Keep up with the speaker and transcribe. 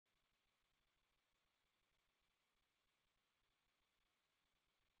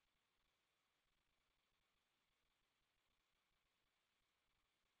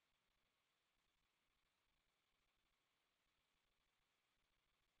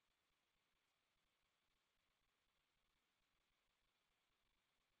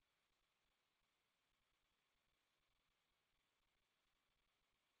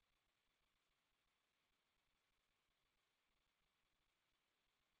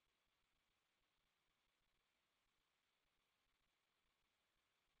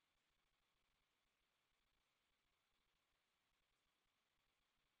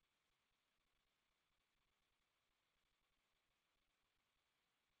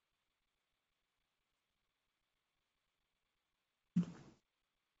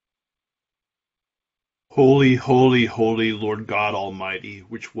Holy, holy, holy Lord God Almighty,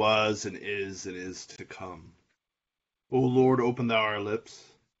 which was and is to come. O Lord, open thou our lips.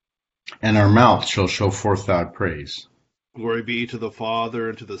 And our mouth shall show forth thy praise. Glory be to the Father,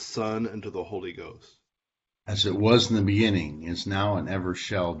 and to the Son, and to the Holy Ghost. As it was in the beginning, is now, and ever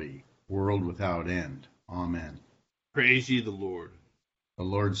shall be, world without end. Amen. Praise ye the Lord. The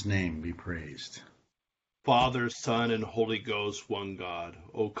Lord's name be praised. Father, Son, and Holy Ghost, one God.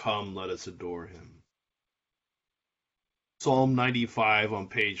 O come, let us adore him. Psalm 95 on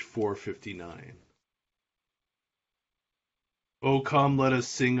page 459. O come, let us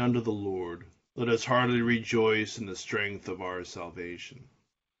sing unto the Lord. Let us heartily rejoice in the strength of our salvation.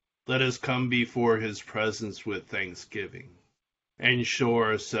 Let us come before his presence with thanksgiving, and show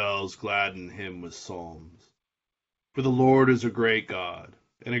ourselves glad in him with psalms. For the Lord is a great God,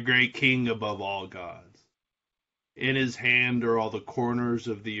 and a great King above all gods. In his hand are all the corners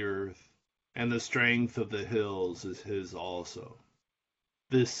of the earth, and the strength of the hills is his also.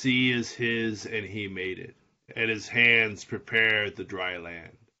 The sea is his, and he made it, and his hands prepared the dry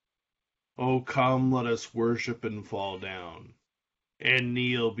land. O come, let us worship and fall down, and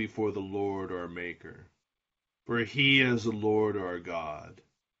kneel before the Lord our Maker. For he is the Lord our God,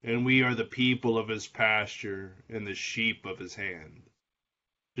 and we are the people of his pasture, and the sheep of his hand.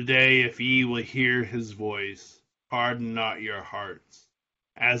 Today, if ye will hear his voice, harden not your hearts,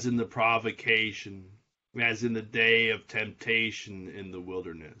 as in the provocation, as in the day of temptation in the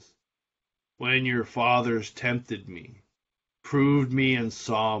wilderness, when your fathers tempted me, proved me, and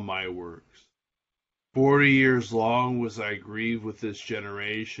saw my works. 40 years long was I grieved with this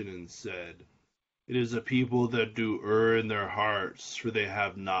generation, and said, It is a people that do err in their hearts, for they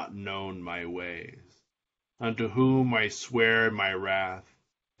have not known my ways. Unto whom I swear in my wrath,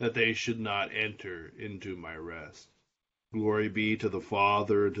 that they should not enter into my rest. Glory be to the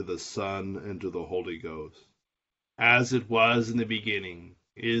Father, and to the Son, and to the Holy Ghost. As it was in the beginning,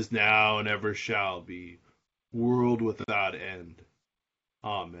 is now, and ever shall be, world without end.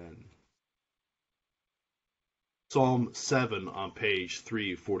 Amen. Psalm 7 on page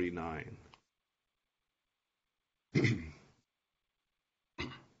 349.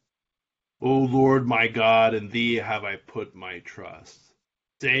 O Lord my God, in thee have I put my trust.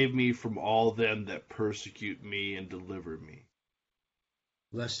 Save me from all them that persecute me, and deliver me.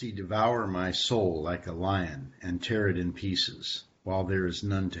 Lest he devour my soul like a lion, and tear it in pieces, while there is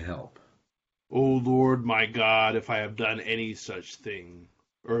none to help. O Lord my God, if I have done any such thing,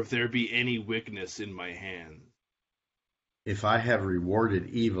 or if there be any wickedness in my hand. If I have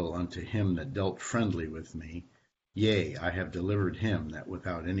rewarded evil unto him that dealt friendly with me, yea, I have delivered him that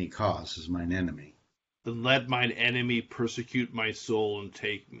without any cause is mine enemy. Then let mine enemy persecute my soul and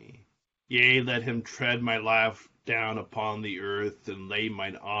take me. Yea, let him tread my life down upon the earth, and lay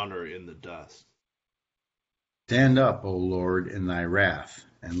mine honor in the dust. Stand up, O Lord, in thy wrath,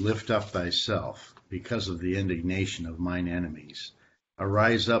 and lift up thyself, because of the indignation of mine enemies.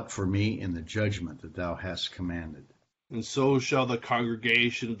 Arise up for me in the judgment that thou hast commanded. And so shall the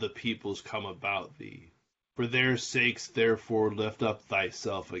congregation of the peoples come about thee. For their sakes therefore lift up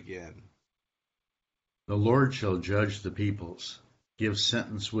thyself again. The Lord shall judge the peoples. Give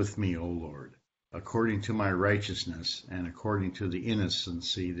sentence with me, O Lord, according to my righteousness, and according to the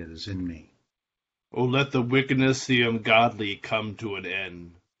innocency that is in me. O let the wickedness of the ungodly come to an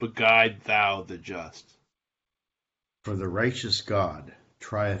end, but guide thou the just. For the righteous God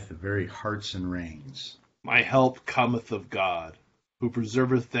trieth the very hearts and reins. My help cometh of God, who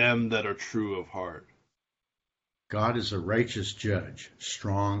preserveth them that are true of heart. God is a righteous judge,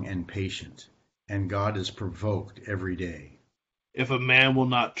 strong and patient, and God is provoked every day. If a man will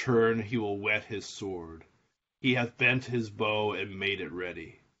not turn, he will whet his sword. He hath bent his bow and made it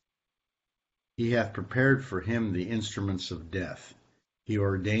ready. He hath prepared for him the instruments of death. He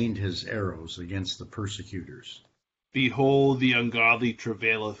ordained his arrows against the persecutors. Behold, the ungodly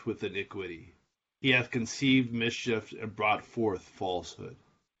travaileth with iniquity. He hath conceived mischief and brought forth falsehood.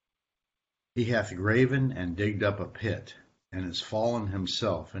 He hath graven and digged up a pit, and is fallen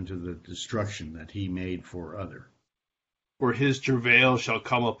himself into the destruction that he made for other. For his travail shall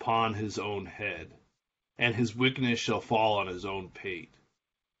come upon his own head, and his wickedness shall fall on his own pate.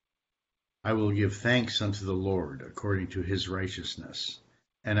 I will give thanks unto the Lord according to his righteousness,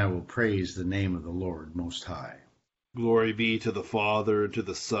 and I will praise the name of the Lord Most High. Glory be to the Father, and to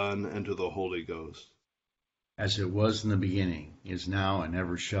the Son, and to the Holy Ghost. As it was in the beginning, is now, and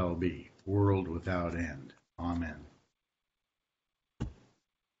ever shall be, world without end. Amen.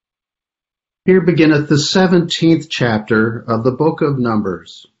 Here beginneth the 17th chapter of the book of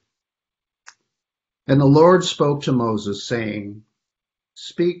Numbers. And the Lord spoke to Moses, saying,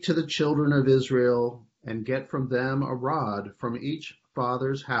 Speak to the children of Israel, and get from them a rod from each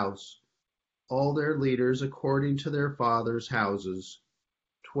father's house, all their leaders according to their fathers' houses,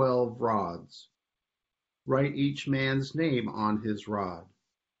 12 rods. Write each man's name on his rod.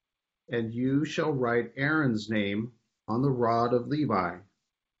 And you shall write Aaron's name on the rod of Levi,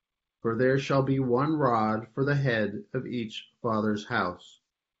 for there shall be one rod for the head of each father's house.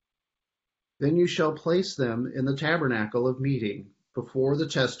 Then you shall place them in the tabernacle of meeting, before the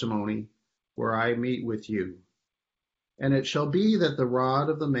testimony, where I meet with you. And it shall be that the rod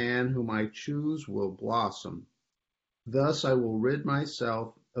of the man whom I choose will blossom. Thus I will rid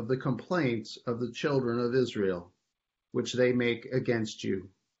myself of the complaints of the children of Israel, which they make against you.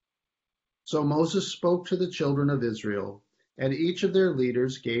 So Moses spoke to the children of Israel, and each of their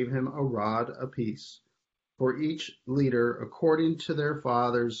leaders gave him a rod apiece, for each leader according to their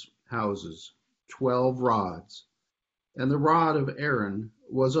fathers' houses, 12 rods. And the rod of Aaron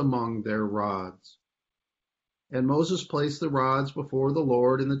was among their rods. And Moses placed the rods before the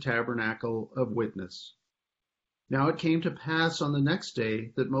Lord in the tabernacle of witness. Now it came to pass on the next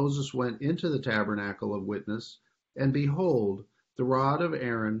day that Moses went into the tabernacle of witness, and behold, the rod of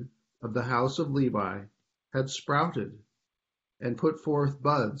Aaron of the house of Levi had sprouted, and put forth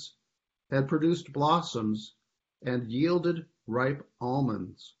buds, had produced blossoms, and yielded ripe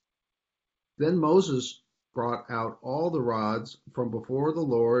almonds. Then Moses brought out all the rods from before the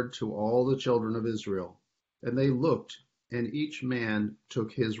Lord to all the children of Israel, and they looked, and each man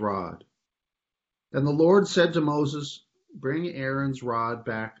took his rod. And the Lord said to Moses, Bring Aaron's rod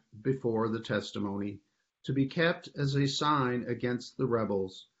back before the testimony, to be kept as a sign against the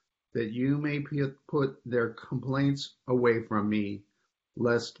rebels, that you may put their complaints away from me,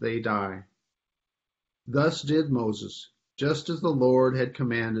 lest they die. Thus did Moses, just as the Lord had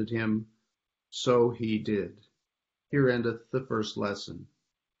commanded him, so he did. Here endeth the first lesson.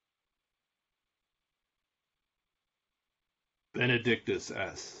 Benedictus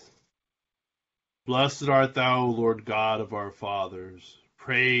es. Blessed art thou, Lord God of our fathers,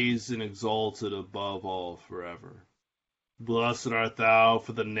 praised and exalted above all forever. Blessed art thou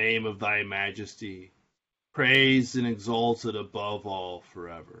for the name of thy majesty, praised and exalted above all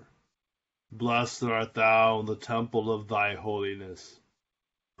forever. Blessed art thou in the temple of thy holiness,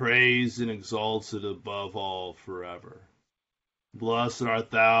 praised and exalted above all forever. Blessed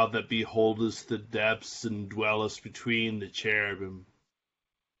art thou that beholdest the depths and dwellest between the cherubim,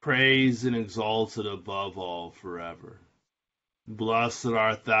 praised and exalted above all forever. Blessed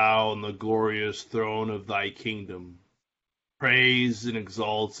art thou on the glorious throne of thy kingdom, praised and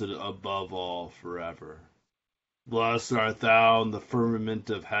exalted above all forever. Blessed art thou in the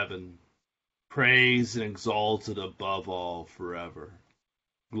firmament of heaven, praised and exalted above all forever.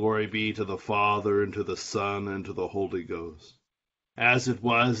 Glory be to the Father, and to the Son, and to the Holy Ghost, as it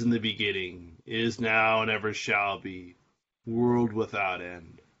was in the beginning, is now, and ever shall be, world without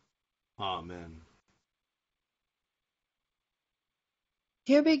end. Amen.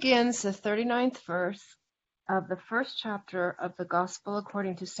 Here begins the 39th verse of the first chapter of the Gospel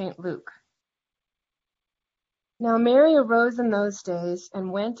according to St. Luke. Now Mary arose in those days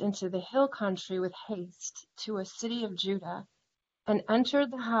and went into the hill country with haste to a city of Judah, and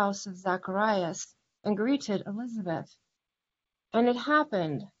entered the house of Zacharias and greeted Elizabeth. And it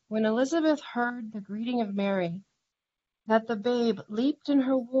happened, when Elizabeth heard the greeting of Mary, that the babe leaped in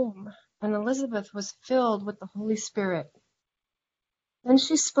her womb, and Elizabeth was filled with the Holy Spirit. Then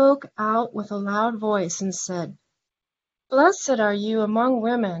she spoke out with a loud voice and said, Blessed are you among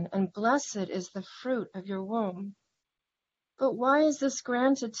women, and blessed is the fruit of your womb. But why is this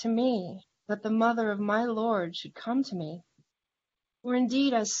granted to me, that the mother of my Lord should come to me? For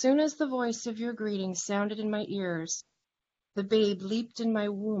indeed, as soon as the voice of your greeting sounded in my ears, the babe leaped in my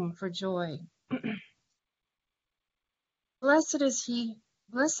womb for joy. Blessed is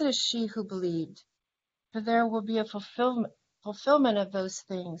she who believed, for there will be a fulfillment of those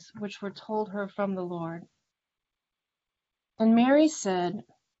things which were told her from the Lord. And Mary said,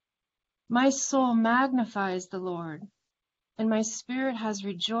 My soul magnifies the Lord, and my spirit has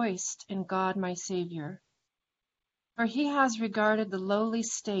rejoiced in God my Savior. For he has regarded the lowly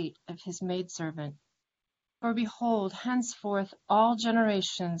state of his maidservant. For behold, henceforth all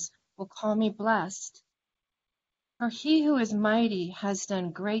generations will call me blessed. For he who is mighty has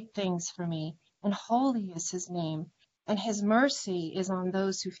done great things for me, and holy is his name, and his mercy is on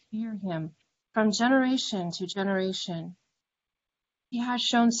those who fear him from generation to generation. He has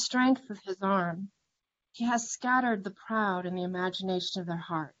shown strength with his arm. He has scattered the proud in the imagination of their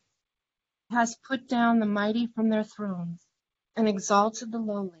heart. He has put down the mighty from their thrones, and exalted the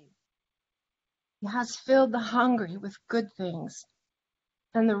lowly. He has filled the hungry with good things,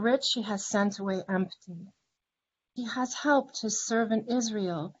 and the rich he has sent away empty. He has helped his servant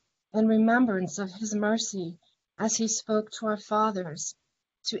Israel in remembrance of his mercy, as he spoke to our fathers,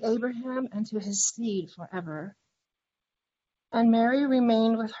 to Abraham and to his seed forever. And Mary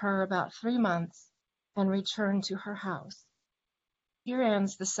remained with her about 3 months and returned to her house. Here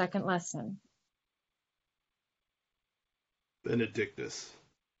ends the second lesson. Benedictus.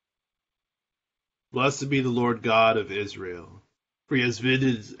 Blessed be the Lord God of Israel, for he has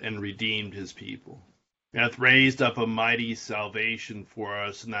visited and redeemed his people, and hath raised up a mighty salvation for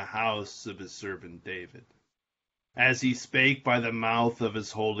us in the house of his servant David, as he spake by the mouth of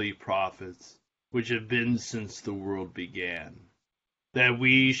his holy prophets, which have been since the world began, that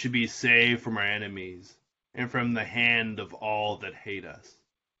we should be saved from our enemies, and from the hand of all that hate us,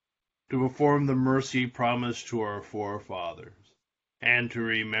 to perform the mercy promised to our forefathers, and to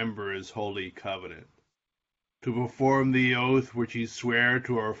remember his holy covenant, to perform the oath which he sware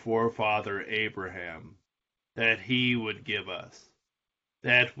to our forefather Abraham, that he would give us,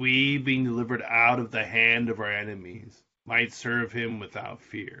 that we, being delivered out of the hand of our enemies, might serve him without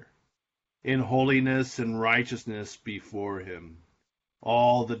fear, in holiness and righteousness before him,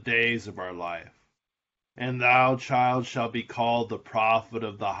 all the days of our life. And thou, child, shalt be called the prophet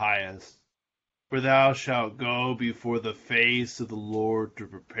of the highest, for thou shalt go before the face of the Lord to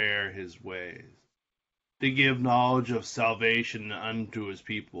prepare his ways, to give knowledge of salvation unto his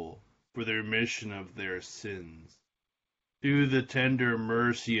people, for the remission of their sins, through the tender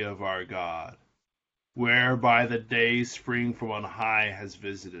mercy of our God, whereby the day spring from on high has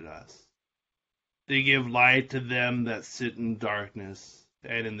visited us, to give light to them that sit in darkness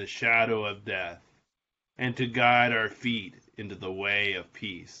and in the shadow of death, and to guide our feet into the way of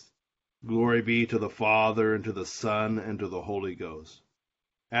peace. Glory be to the Father, and to the Son, and to the Holy Ghost,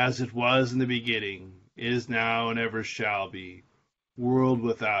 as it was in the beginning, is now, and ever shall be, world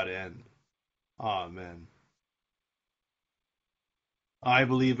without end. Amen. I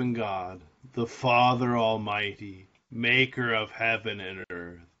believe in God, the Father Almighty, maker of heaven and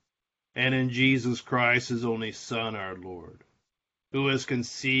earth, and in Jesus Christ, his only Son, our Lord, who was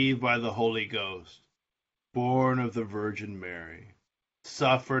conceived by the Holy Ghost, born of the Virgin Mary,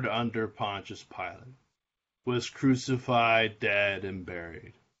 suffered under Pontius Pilate, was crucified, dead, and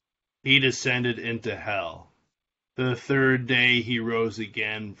buried. He descended into hell. The third day he rose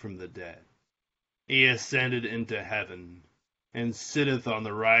again from the dead. He ascended into heaven, and sitteth on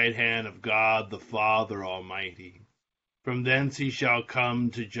the right hand of God the Father Almighty. From thence he shall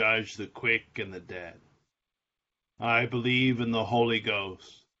come to judge the quick and the dead. I believe in the Holy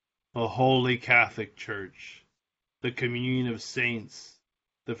Ghost, a holy Catholic Church, the communion of saints,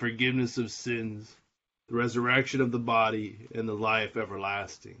 the forgiveness of sins, the resurrection of the body, and the life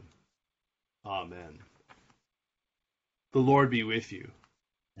everlasting. Amen. The Lord be with you.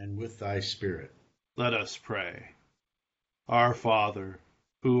 And with thy spirit. Let us pray. Our Father,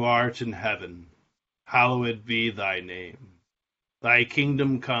 who art in heaven, hallowed be thy name. Thy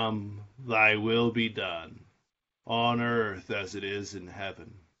kingdom come, thy will be done, on earth as it is in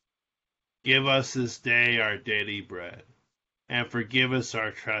heaven. Give us this day our daily bread, and forgive us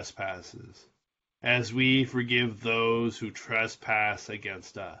our trespasses, as we forgive those who trespass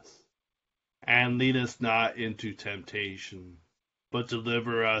against us. And lead us not into temptation, but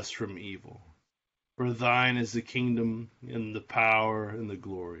deliver us from evil. For thine is the kingdom, and the power, and the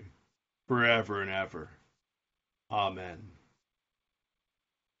glory, forever and ever. Amen.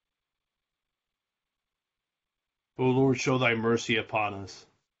 O Lord, show thy mercy upon us.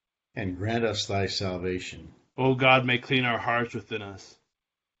 And grant us thy salvation. O God, may clean our hearts within us.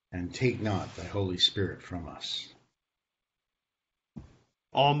 And take not thy Holy Spirit from us.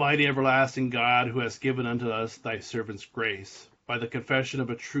 Almighty everlasting God, who hast given unto us thy servants grace, by the confession of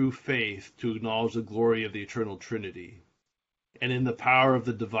a true faith, to acknowledge the glory of the eternal Trinity, and in the power of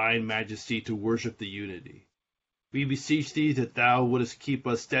the divine majesty to worship the unity, we beseech thee that thou wouldest keep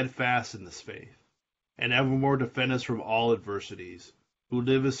us steadfast in this faith, and evermore defend us from all adversities, who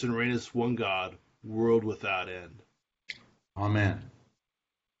livest and reignest one God, world without end. Amen.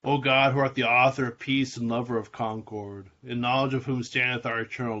 O God, who art the author of peace and lover of concord, in knowledge of whom standeth our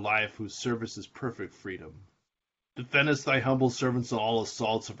eternal life, whose service is perfect freedom, defend us thy humble servants in all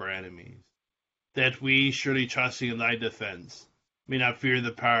assaults of our enemies, that we, surely trusting in thy defense, may not fear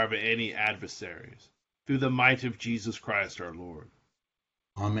the power of any adversaries, through the might of Jesus Christ our Lord.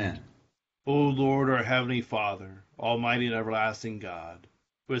 Amen. O Lord, our heavenly Father, almighty and everlasting God,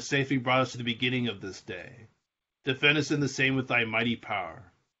 who hast safely brought us to the beginning of this day, defend us in the same with thy mighty power,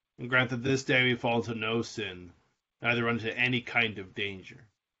 and grant that this day we fall into no sin, neither unto any kind of danger,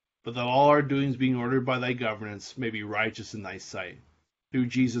 but that all our doings, being ordered by thy governance, may be righteous in thy sight, through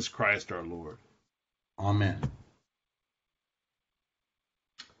Jesus Christ our Lord. Amen.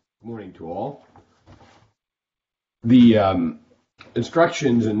 Good morning to all. The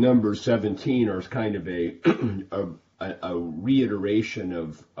instructions in Numbers 17 are kind of a reiteration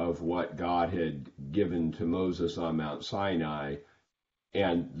of what God had given to Moses on Mount Sinai.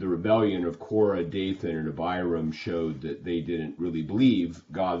 And the rebellion of Korah, Dathan, and Abiram showed that they didn't really believe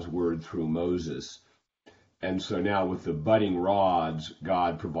God's word through Moses. And so now with the budding rods,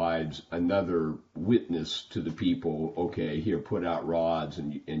 God provides another witness to the people. Okay, here, put out rods,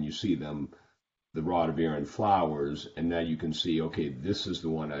 and you see them, the rod of Aaron flowers, and now you can see, okay, this is the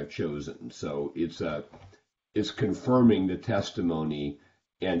one I've chosen. So it's confirming the testimony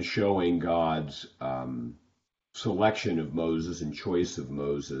and showing God's selection of Moses and choice of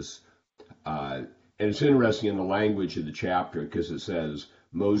Moses. And it's interesting in the language of the chapter because it says,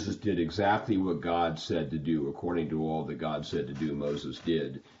 Moses did exactly what God said to do. According to all that God said to do, Moses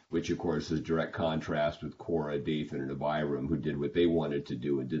did, which of course is direct contrast with Korah, Dathan, and Abiram, who did what they wanted to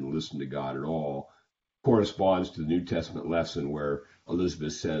do and didn't listen to God at all. Corresponds to the New Testament lesson where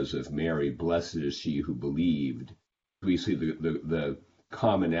Elizabeth says of Mary, blessed is she who believed. We see the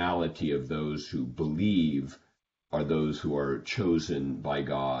commonality of those who believe are those who are chosen by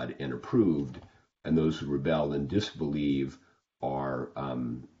God and approved, and those who rebel and disbelieve are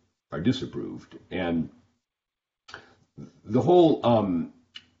disapproved. And the whole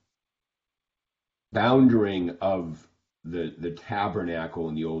bounding of the tabernacle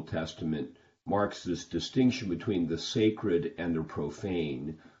in the Old Testament marks this distinction between the sacred and the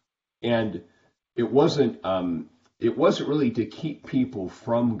profane. And it wasn't really to keep people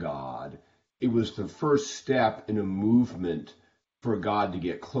from God. It was the first step in a movement for God to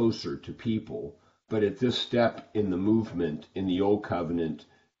get closer to people. But at this step in the movement in the Old Covenant,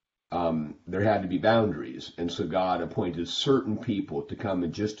 there had to be boundaries. And so God appointed certain people to come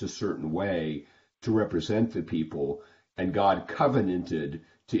in just a certain way to represent the people. And God covenanted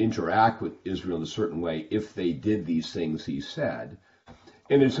to interact with Israel in a certain way if they did these things he said.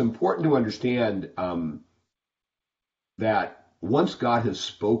 And it's important to understand that once God has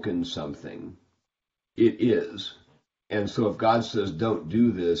spoken something, it is. And so if God says, don't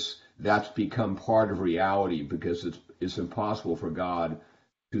do this, that's become part of reality because it's impossible for God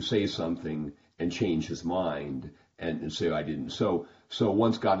to say something and change his mind and say, I didn't. So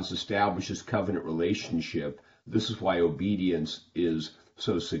once God has established his covenant relationship, this is why obedience is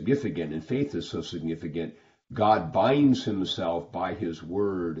so significant and faith is so significant. God binds himself by his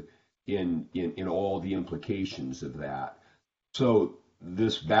word in all the implications of that. So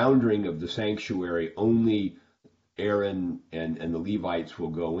this bounding of the sanctuary, only Aaron and the Levites will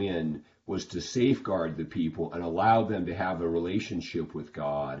go in, was to safeguard the people and allow them to have a relationship with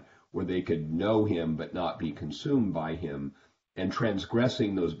God where they could know him but not be consumed by him. And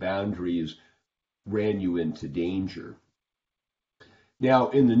transgressing those boundaries ran you into danger. Now,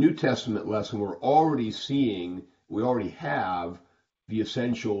 in the New Testament lesson, we already have the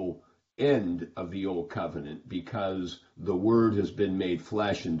essential end of the Old Covenant because the Word has been made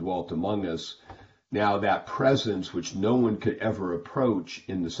flesh and dwelt among us. Now that presence, which no one could ever approach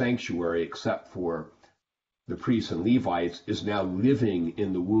in the sanctuary except for the priests and Levites, is now living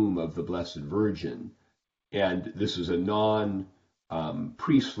in the womb of the Blessed Virgin. And this is a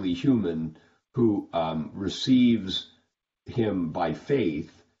non-priestly human who receives him by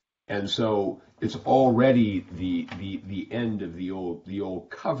faith. And so it's already the end of the old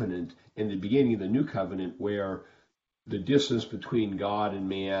covenant and the beginning of the new covenant, where the distance between God and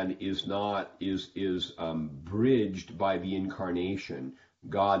man is bridged by the incarnation.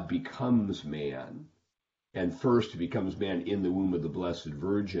 God becomes man, and first he becomes man in the womb of the Blessed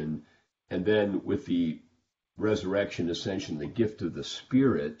Virgin, and then with the resurrection, ascension, the gift of the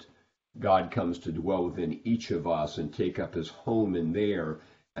Spirit, God comes to dwell within each of us and take up his home in there,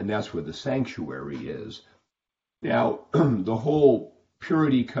 and that's where the sanctuary is. Now, the whole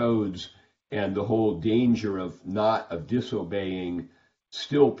purity codes and the whole danger of disobeying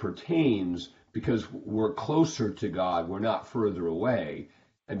still pertains because we're closer to God, we're not further away.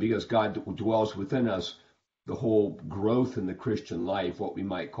 And because God dwells within us, the whole growth in the Christian life, what we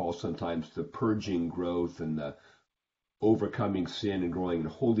might call sometimes the purging growth and the overcoming sin and growing in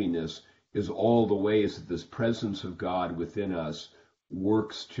holiness, is all the ways that this presence of God within us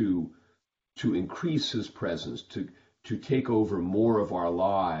works to increase his presence, to take over more of our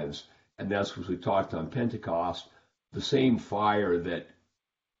lives. And that's what we talked on Pentecost. The same fire that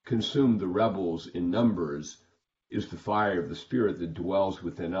consumed the rebels in Numbers is the fire of the Spirit that dwells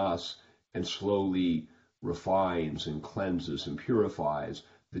within us and slowly refines and cleanses and purifies.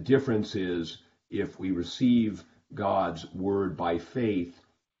 The difference is if we receive God's word by faith,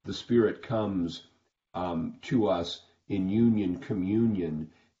 the Spirit comes to us in union, communion,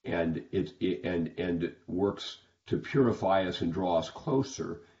 and it works to purify us and draw us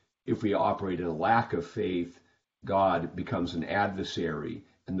closer. If we operate in a lack of faith, God becomes an adversary,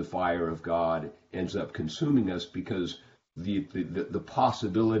 and the fire of God ends up consuming us, because the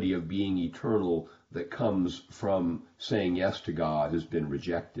possibility of being eternal that comes from saying yes to God has been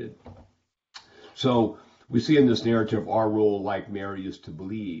rejected. So we see in this narrative our role, like Mary, is to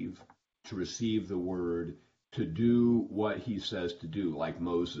believe, to receive the word, to do what he says to do, like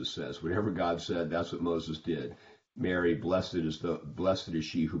Moses says. Whatever God said, that's what Moses did. Mary, blessed is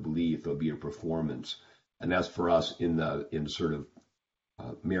she who believed. There'll be a performance, and that's for us in sort of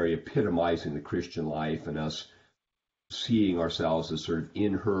Mary epitomizing the Christian life, and us seeing ourselves as sort of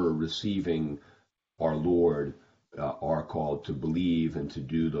in her receiving our Lord, are called to believe and to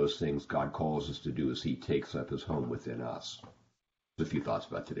do those things God calls us to do as he takes up his home within us. A few thoughts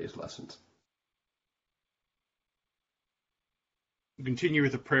about today's lessons. We continue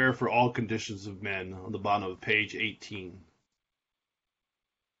with a prayer for all conditions of men on the bottom of page 18.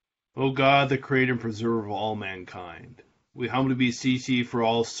 O God, the creator and preserver of all mankind, we humbly beseech thee for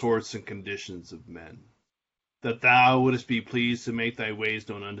all sorts and conditions of men, that thou wouldest be pleased to make thy ways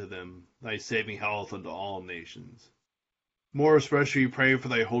known unto them, thy saving health unto all nations. More especially we pray for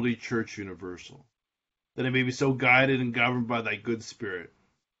thy holy church universal, that it may be so guided and governed by thy good spirit,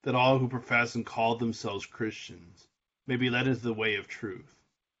 that all who profess and call themselves Christians may be led into the way of truth,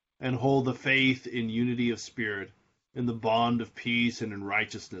 and hold the faith in unity of spirit, in the bond of peace and in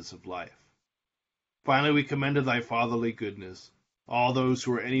righteousness of life. Finally, we commend to thy fatherly goodness all those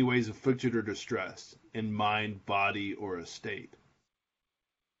who are anyways afflicted or distressed, in mind, body, or estate.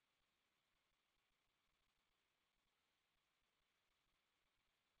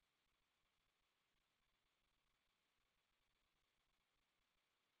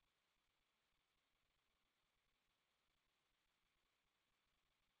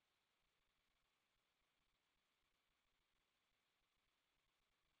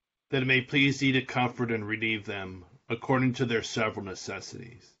 That it may please thee to comfort and relieve them according to their several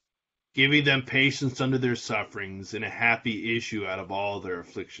necessities, giving them patience under their sufferings and a happy issue out of all their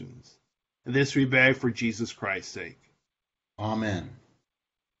afflictions. And this we beg for Jesus Christ's sake. Amen.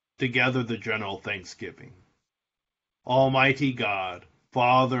 Together the general thanksgiving. Almighty God,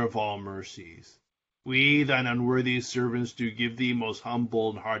 Father of all mercies, we, thine unworthy servants, do give thee most humble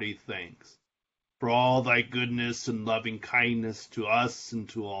and hearty thanks for all thy goodness and loving kindness to us and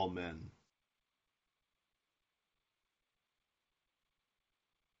to all men.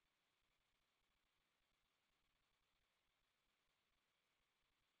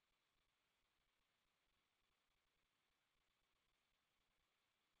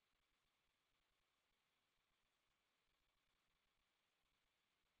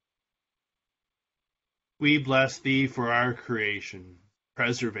 We bless thee for our creation,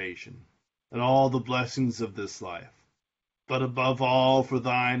 preservation, and all the blessings of this life, but above all for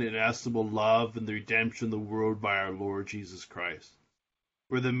thine inestimable love and the redemption of the world by our Lord Jesus Christ,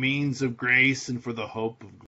 for the means of grace and for the hope of glory.